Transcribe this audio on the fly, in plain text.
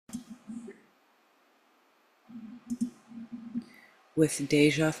with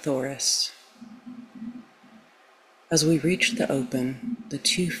Deja Thoris. As we reached the open, the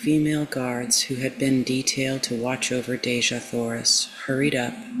two female guards who had been detailed to watch over Deja Thoris hurried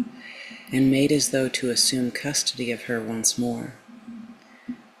up and made as though to assume custody of her once more.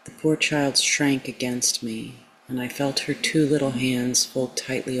 The poor child shrank against me, and I felt her two little hands fold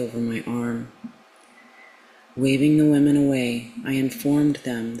tightly over my arm. Waving the women away, I informed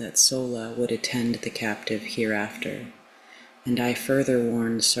them that Sola would attend the captive hereafter, and I further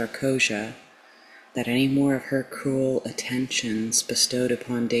warned Sarkosia that any more of her cruel attentions bestowed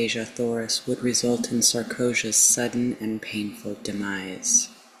upon Deja Thoris would result in Sarkosia's sudden and painful demise.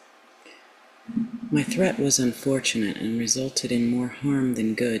 My threat was unfortunate and resulted in more harm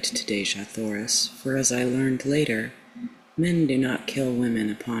than good to Deja Thoris, for as I learned later, men do not kill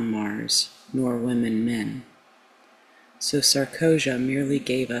women upon Mars, nor women men. So Sarkosia merely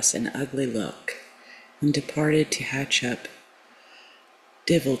gave us an ugly look and departed to hatch up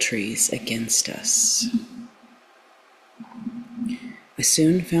deviltries against us. I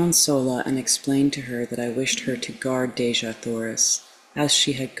soon found Sola and explained to her that I wished her to guard Deja Thoris, as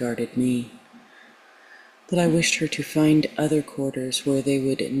she had guarded me, that I wished her to find other quarters where they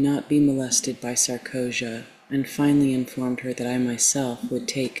would not be molested by Sarkosia, and finally informed her that I myself would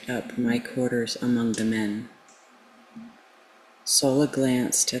take up my quarters among the men. Sola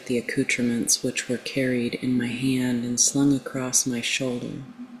glanced at the accoutrements which were carried in my hand and slung across my shoulder.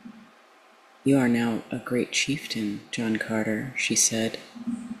 "You are now a great chieftain, John Carter," she said,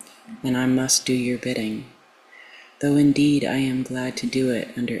 "and I must do your bidding, though indeed I am glad to do it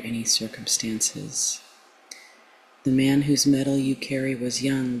under any circumstances. The man whose medal you carry was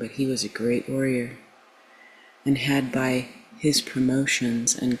young, but he was a great warrior, and had by his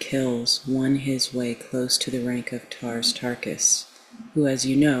promotions and kills won his way close to the rank of Tars Tarkas, who, as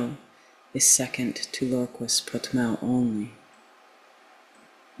you know, is second to Lorquas Potmel only.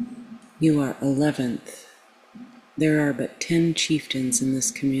 You are 11th. There are but 10 chieftains in this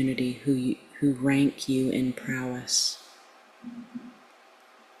community who rank you in prowess.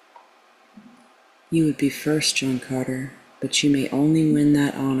 You would be first, John Carter, but you may only win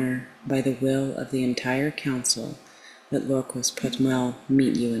that honor by the will of the entire council that Lorquas Potmel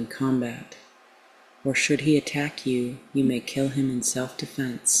meet you in combat, or should he attack you, you may kill him in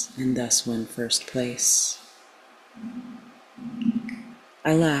self-defense and thus win first place."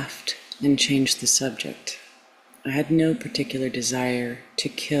 I laughed and changed the subject. I had no particular desire to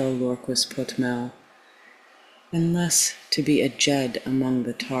kill Lorquas Potmel, unless to be a Jed among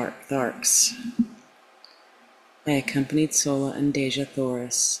the Tharks. I accompanied Sola and Deja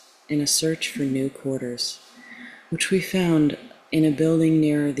Thoris in a search for new quarters, which we found in a building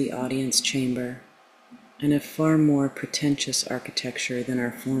nearer the audience chamber, and of far more pretentious architecture than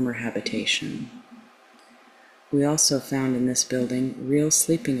our former habitation. We also found in this building real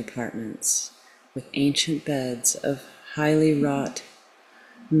sleeping apartments, with ancient beds of highly wrought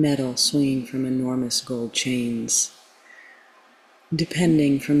metal swinging from enormous gold chains,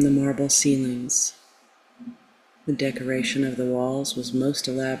 depending from the marble ceilings. The decoration of the walls was most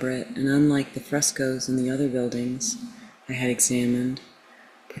elaborate, and unlike the frescoes in the other buildings I had examined,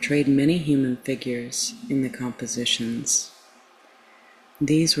 portrayed many human figures in the compositions.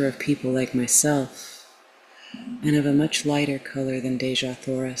 These were of people like myself, and of a much lighter color than Deja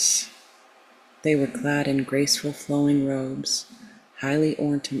Thoris. They were clad in graceful flowing robes, highly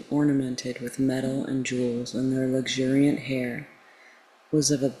ornamented with metal and jewels, and their luxuriant hair was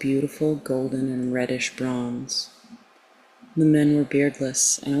of a beautiful golden and reddish bronze. The men were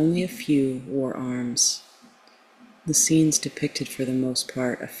beardless, and only a few wore arms. The scenes depicted for the most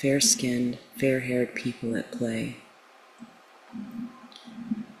part a fair-skinned, fair-haired people at play.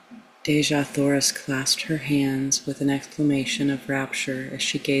 Deja Thoris clasped her hands with an exclamation of rapture as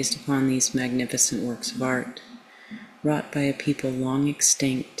she gazed upon these magnificent works of art, wrought by a people long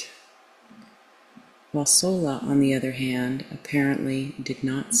extinct, while Sola, on the other hand, apparently did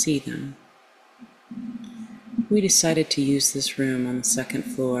not see them. We decided to use this room on the second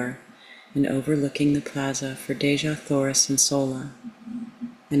floor and overlooking the plaza for Deja Thoris and Sola,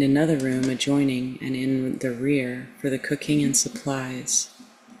 and another room adjoining and in the rear for the cooking and supplies,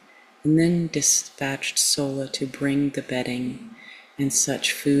 and then dispatched Sola to bring the bedding and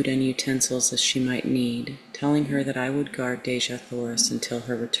such food and utensils as she might need, telling her that I would guard Deja Thoris until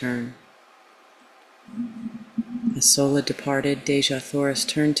her return. As Sola departed, Deja Thoris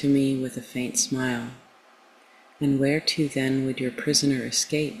turned to me with a faint smile. "And where to then would your prisoner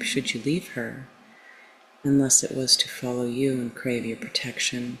escape should you leave her, unless it was to follow you and crave your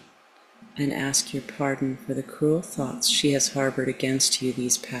protection, and ask your pardon for the cruel thoughts she has harbored against you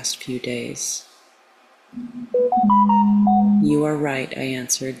these past few days?" You are right, I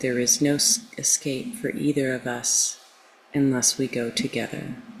answered. There is no escape for either of us unless we go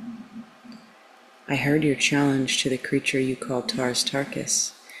together. I heard your challenge to the creature you call Tars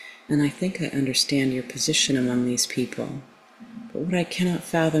Tarkas, and I think I understand your position among these people. But what I cannot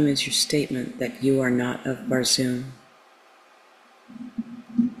fathom is your statement that you are not of Barzoom.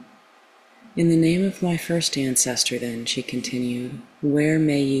 In the name of my first ancestor, then, she continued, where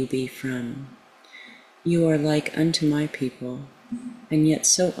may you be from? You are like unto my people, and yet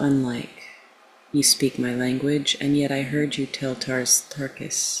so unlike. You speak my language, and yet I heard you tell Tars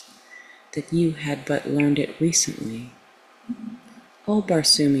Tarkas that you had but learned it recently. All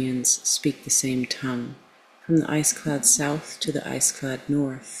Barsoomians speak the same tongue, from the ice-clad south to the ice-clad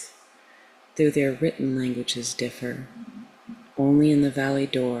north, though their written languages differ. Only in the valley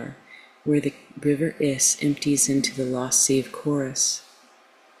door, where the river Is empties into the lost sea of Chorus,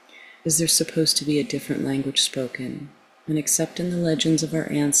 is there supposed to be a different language spoken, and except in the legends of our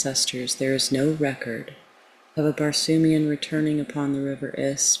ancestors, there is no record of a Barsoomian returning upon the river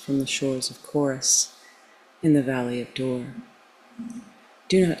Is from the shores of Chorus in the valley of Dor.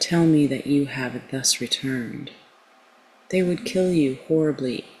 Do not tell me that you have thus returned. They would kill you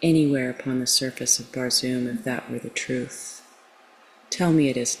horribly anywhere upon the surface of Barzoom if that were the truth. Tell me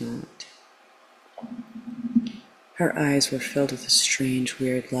it is not. Her eyes were filled with a strange,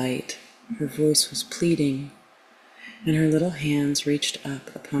 weird light. Her voice was pleading, and her little hands reached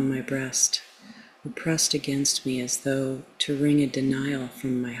up upon my breast, were pressed against me as though to wring a denial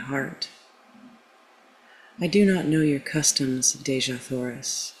from my heart. I do not know your customs, Deja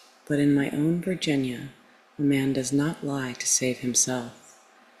Thoris, but in my own Virginia, a man does not lie to save himself.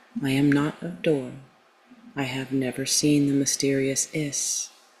 I am not of Dor. I have never seen the mysterious Is.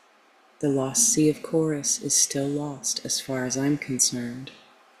 The lost sea of Chorus is still lost as far as I'm concerned.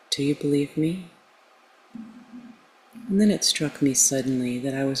 Do you believe me? And then it struck me suddenly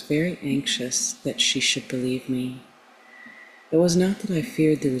that I was very anxious that she should believe me. It was not that I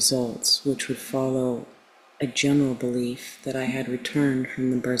feared the results which would follow a general belief that I had returned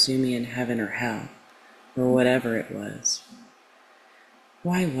from the Barzoomian heaven or hell, or whatever it was.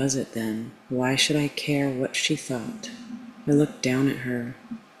 Why was it then? Why should I care what she thought? I looked down at her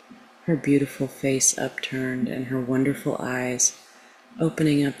beautiful face upturned and her wonderful eyes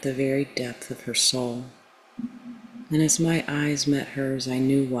opening up the very depth of her soul. And as my eyes met hers, I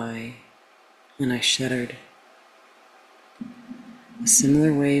knew why, and I shuddered. A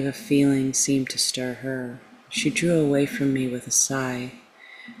similar wave of feeling seemed to stir her. She drew away from me with a sigh,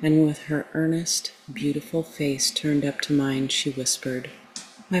 and with her earnest, beautiful face turned up to mine, she whispered,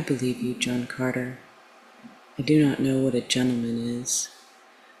 I believe you, John Carter. I do not know what a gentleman is,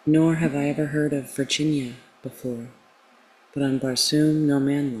 nor have I ever heard of Virginia before, but on Barzoom no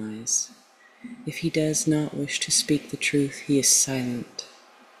man lies. If he does not wish to speak the truth, he is silent.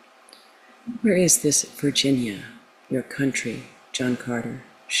 Where is this Virginia, your country, John Carter?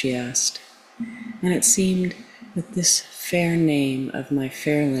 She asked, and it seemed that this fair name of my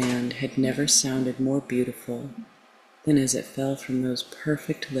fair land had never sounded more beautiful than as it fell from those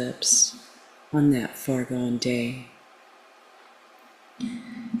perfect lips on that far-gone day.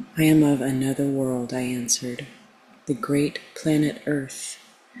 I am of another world, I answered, the great planet Earth,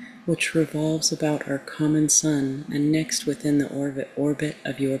 which revolves about our common sun and next within the orbit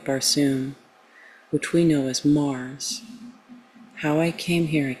of your Barzoom, which we know as Mars. How I came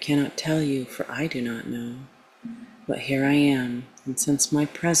here I cannot tell you, for I do not know. But here I am, and since my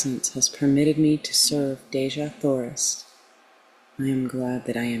presence has permitted me to serve Deja Thoris, I am glad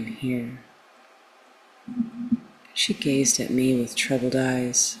that I am here. She gazed at me with troubled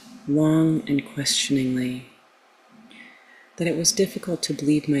eyes, long and questioningly. That it was difficult to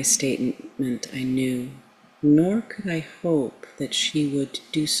believe my statement I knew, nor could I hope that she would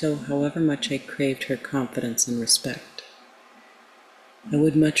do so however much I craved her confidence and respect. I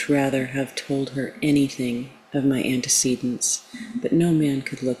would much rather have told her anything of my antecedents, but no man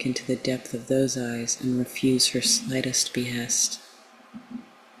could look into the depth of those eyes and refuse her slightest behest.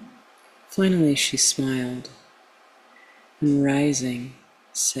 Finally she smiled, and rising,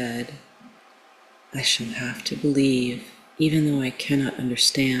 said, I shall have to believe, even though I cannot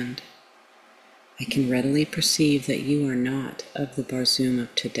understand. I can readily perceive that you are not of the Barzoom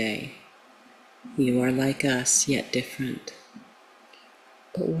of today. You are like us, yet different.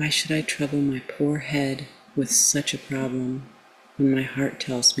 But why should I trouble my poor head with such a problem when my heart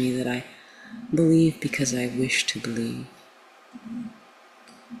tells me that I believe because I wish to believe?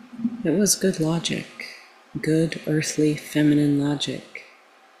 It was good logic, good earthly feminine logic,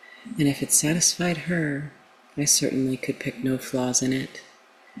 and if it satisfied her, I certainly could pick no flaws in it.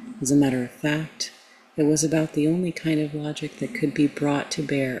 As a matter of fact, It was about the only kind of logic that could be brought to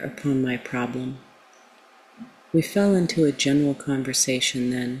bear upon my problem. We fell into a general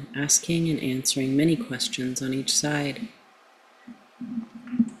conversation then, asking and answering many questions on each side.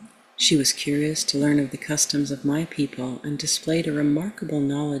 She was curious to learn of the customs of my people and displayed a remarkable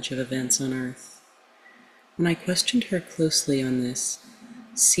knowledge of events on earth. When I questioned her closely on this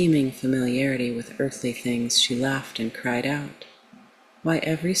seeming familiarity with earthly things, she laughed and cried out, "Why,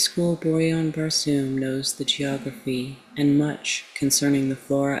 every schoolboy on Barsoom knows the geography and much concerning the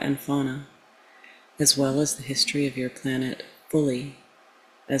flora and fauna, as well as the history of your planet fully,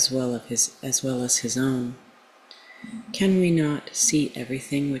 as well as his own. Can we not see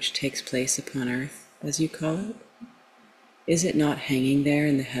everything which takes place upon earth, as you call it? Is it not hanging there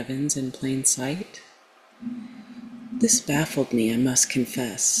in the heavens in plain sight?" This baffled me, I must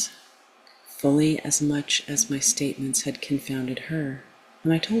confess, fully as much as my statements had confounded her,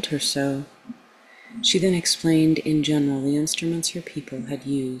 and I told her so. She then explained in general the instruments her people had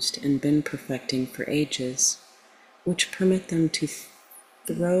used and been perfecting for ages, which permit them to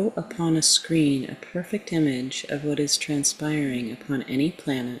throw upon a screen a perfect image of what is transpiring upon any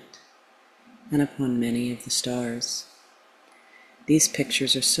planet and upon many of the stars. These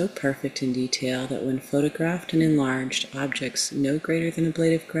pictures are so perfect in detail that when photographed and enlarged, objects no greater than a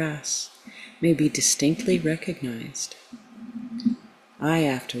blade of grass may be distinctly recognized. I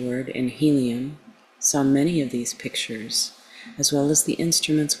afterward, in helium, saw many of these pictures, as well as the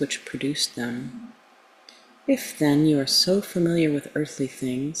instruments which produced them. If, then, you are so familiar with earthly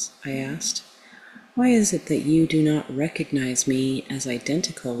things, I asked, why is it that you do not recognize me as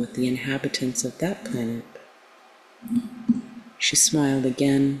identical with the inhabitants of that planet? She smiled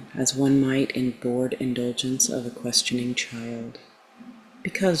again, as one might in bored indulgence of a questioning child.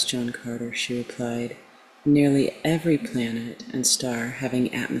 "Because, John Carter," she replied, "nearly every planet and star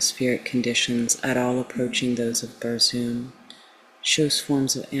having atmospheric conditions at all approaching those of Barsoom shows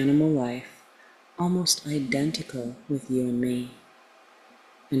forms of animal life almost identical with you and me.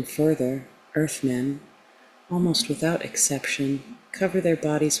 And further, Earthmen, almost without exception, cover their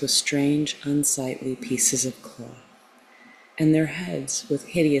bodies with strange, unsightly pieces of cloth, and their heads with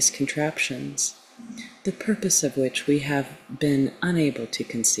hideous contraptions, the purpose of which we have been unable to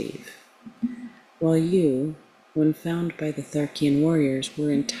conceive, while you, when found by the Tharkian warriors,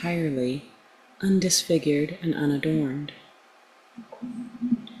 were entirely undisfigured and unadorned.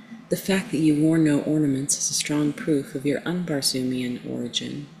 The fact that you wore no ornaments is a strong proof of your un-Barsoomian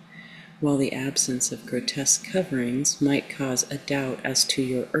origin, while the absence of grotesque coverings might cause a doubt as to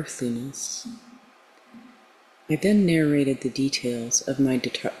your earthliness." I then narrated the details of my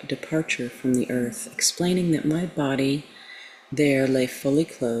departure from the earth, explaining that my body there lay fully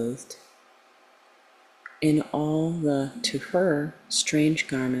clothed in all the, to her, strange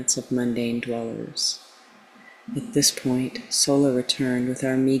garments of mundane dwellers. At this point, Sola returned with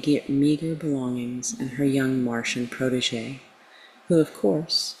our meager belongings and her young Martian protégé, who, of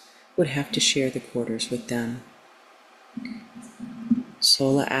course, would have to share the quarters with them.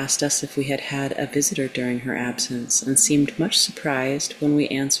 Sola asked us if we had had a visitor during her absence, and seemed much surprised when we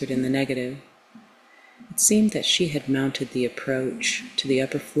answered in the negative. It seemed that she had mounted the approach to the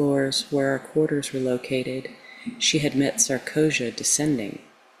upper floors where our quarters were located. She had met Sarkosia descending.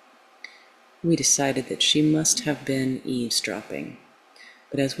 We decided that she must have been eavesdropping,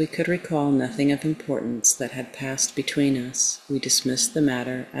 but as we could recall nothing of importance that had passed between us, we dismissed the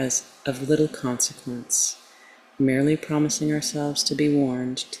matter as of little consequence, merely promising ourselves to be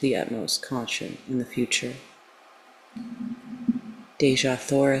warned to the utmost caution in the future. Deja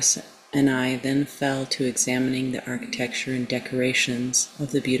Thoris and I then fell to examining the architecture and decorations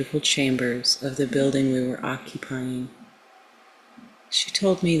of the beautiful chambers of the building we were occupying. She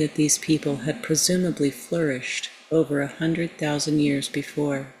told me that these people had presumably flourished over 100,000 years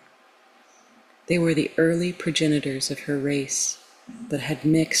before. They were the early progenitors of her race, but had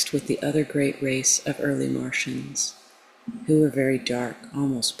mixed with the other great race of early Martians, who were very dark,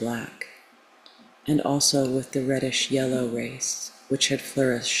 almost black, and also with the reddish-yellow race, which had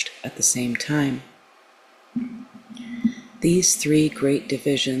flourished at the same time. These three great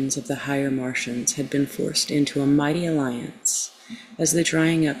divisions of the higher Martians had been forced into a mighty alliance, as the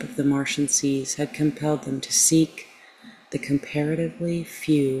drying up of the Martian seas had compelled them to seek the comparatively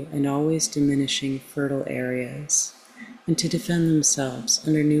few and always diminishing fertile areas, and to defend themselves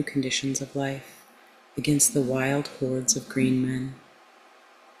under new conditions of life against the wild hordes of green men.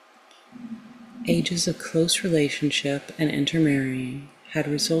 Ages of close relationship and intermarrying had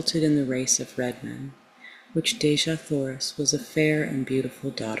resulted in the race of red men, which Deja Thoris was a fair and beautiful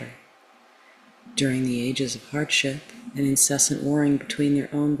daughter. During the ages of hardship and incessant warring between their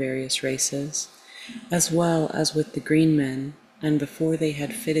own various races, as well as with the green men, and before they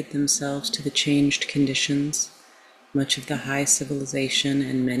had fitted themselves to the changed conditions, much of the high civilization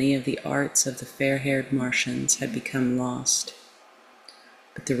and many of the arts of the fair-haired Martians had become lost.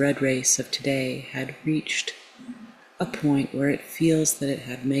 But the red race of today had reached a point where it feels that it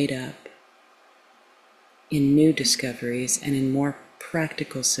had made up in new discoveries and in more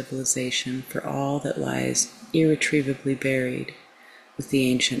practical civilization for all that lies irretrievably buried with the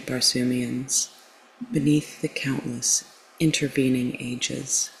ancient Barsoomians beneath the countless intervening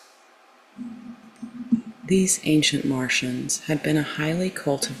ages. These ancient Martians had been a highly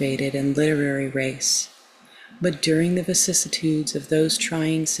cultivated and literary race, but during the vicissitudes of those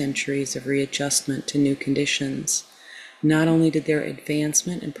trying centuries of readjustment to new conditions, not only did their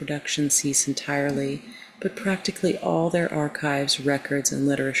advancement and production cease entirely, but practically all their archives, records, and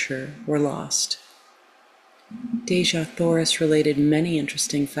literature were lost. Deja Thoris related many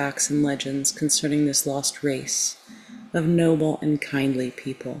interesting facts and legends concerning this lost race of noble and kindly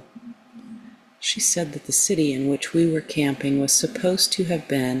people. She said that the city in which we were camping was supposed to have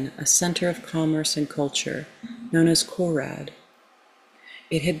been a center of commerce and culture known as Korad.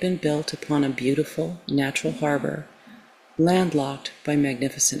 It had been built upon a beautiful natural harbor, landlocked by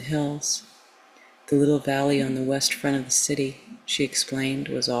magnificent hills. The little valley on the west front of the city, she explained,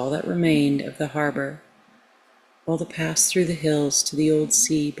 was all that remained of the harbor, while the pass through the hills to the old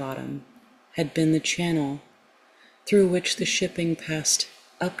sea bottom had been the channel through which the shipping passed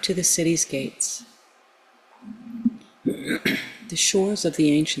up to the city's gates. The shores of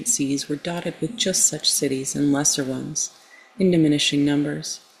the ancient seas were dotted with just such cities and lesser ones, in diminishing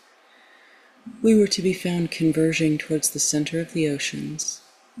numbers. We were to be found converging towards the center of the oceans,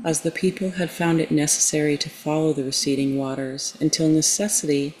 as the people had found it necessary to follow the receding waters until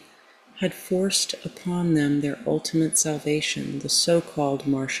necessity had forced upon them their ultimate salvation, the so-called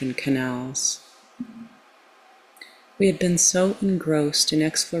Martian canals. We had been so engrossed in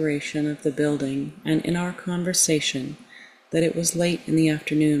exploration of the building and in our conversation that it was late in the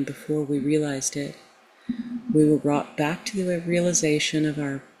afternoon before we realized it. We were brought back to the realization of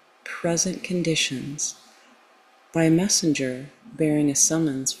our present conditions by a messenger bearing a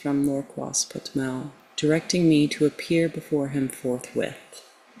summons from Lorquas Potmel, directing me to appear before him forthwith.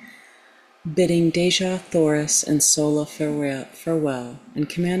 Bidding Deja Thoris and Sola farewell, and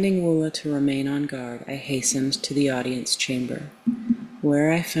commanding Woola to remain on guard, I hastened to the audience chamber,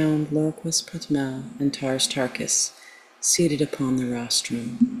 where I found Lorquas Potmel and Tars Tarkas seated upon the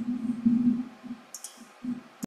rostrum.